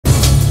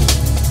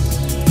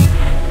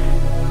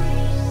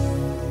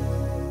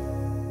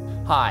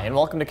Hi, and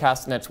welcome to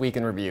Castanet's Week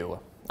in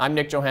Review. I'm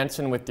Nich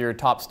Johansen with your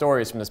top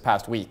stories from this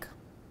past week.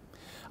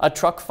 A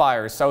truck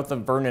fire south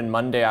of Vernon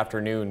Monday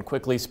afternoon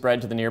quickly spread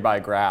to the nearby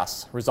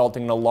grass,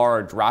 resulting in a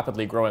large,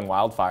 rapidly growing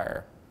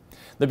wildfire.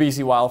 The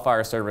BC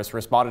Wildfire Service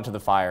responded to the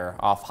fire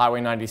off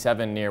Highway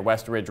 97 near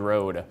West Ridge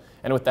Road,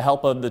 and with the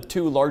help of the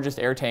two largest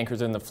air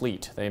tankers in the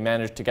fleet, they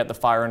managed to get the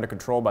fire under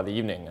control by the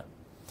evening.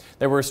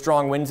 There were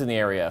strong winds in the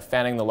area,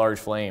 fanning the large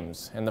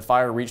flames, and the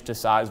fire reached a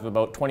size of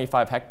about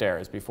 25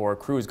 hectares before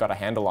crews got a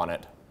handle on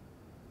it.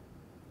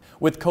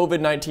 With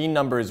COVID-19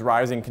 numbers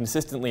rising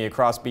consistently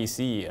across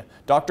BC,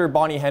 Dr.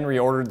 Bonnie Henry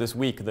ordered this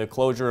week the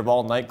closure of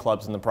all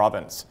nightclubs in the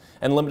province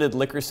and limited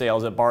liquor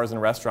sales at bars and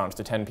restaurants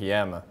to 10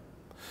 p.m.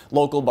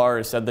 Local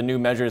bars said the new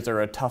measures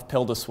are a tough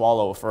pill to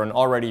swallow for an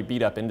already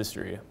beat-up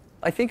industry.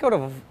 I think out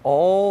of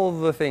all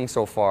the things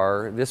so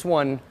far, this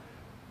one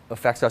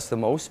affects us the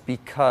most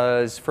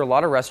because for a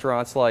lot of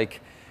restaurants,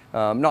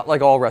 not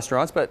like all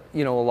restaurants, but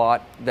a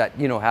lot that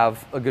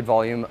have a good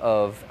volume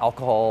of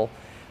alcohol,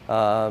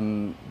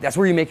 that's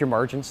where you make your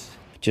margins.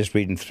 Just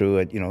reading through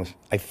it,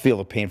 I feel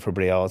the pain for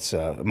everybody else,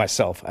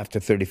 myself, after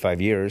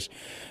 35 years,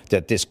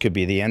 that this could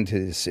be the end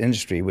to this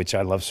industry, which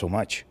I love so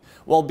much.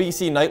 While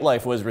BC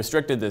nightlife was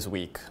restricted this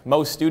week,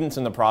 most students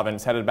in the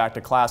province headed back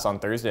to class on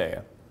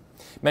Thursday.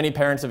 Many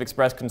parents have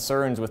expressed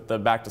concerns with the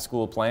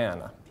back-to-school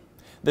plan.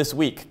 This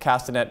week,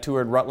 Castanet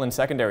toured Rutland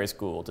Secondary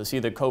School to see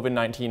the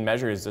COVID-19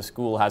 measures the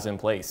school has in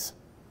place.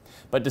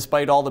 But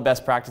despite all the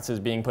best practices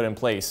being put in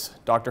place,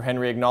 Dr.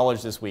 Henry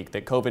acknowledged this week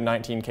that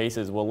COVID-19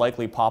 cases will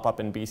likely pop up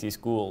in BC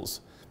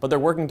schools, but they're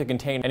working to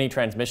contain any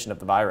transmission of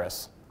the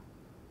virus.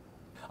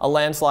 A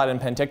landslide in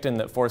Penticton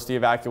that forced the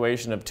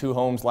evacuation of 2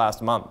 homes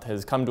last month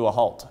has come to a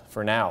halt,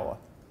 for now.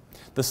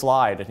 The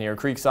slide near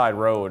Creekside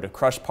Road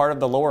crushed part of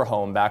the lower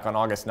home back on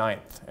August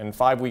 9th, and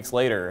 5 weeks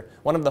later,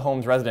 one of the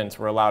home's residents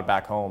were allowed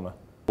back home.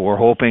 We're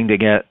hoping to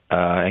get,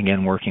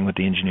 again, working with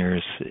the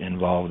engineers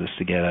involved, is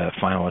to get a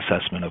final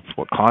assessment of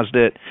what caused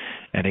it,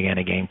 and again,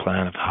 a game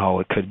plan of how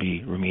it could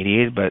be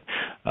remediated. But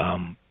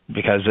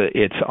because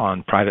it's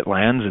on private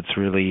lands, it's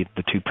really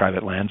the 2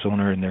 private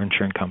landsowner and their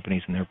insurance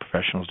companies and their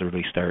professionals to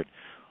really start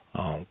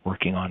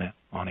working on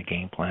a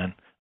game plan.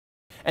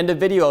 And a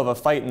video of a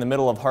fight in the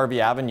middle of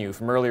Harvey Avenue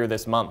from earlier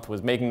this month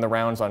was making the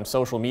rounds on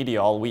social media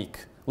all week,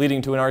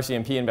 leading to an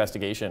RCMP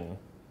investigation.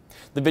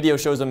 The video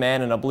shows a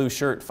man in a blue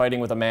shirt fighting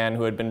with a man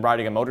who had been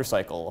riding a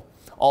motorcycle,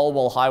 all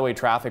while highway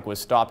traffic was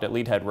stopped at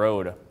Leadhead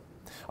Road.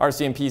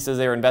 RCMP says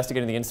they are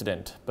investigating the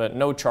incident, but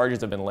no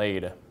charges have been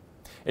laid.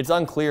 It's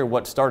unclear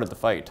what started the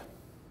fight.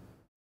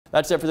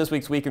 That's it for this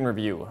week's Week in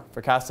Review.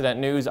 For Castanet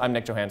News, I'm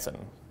Nich Johansen.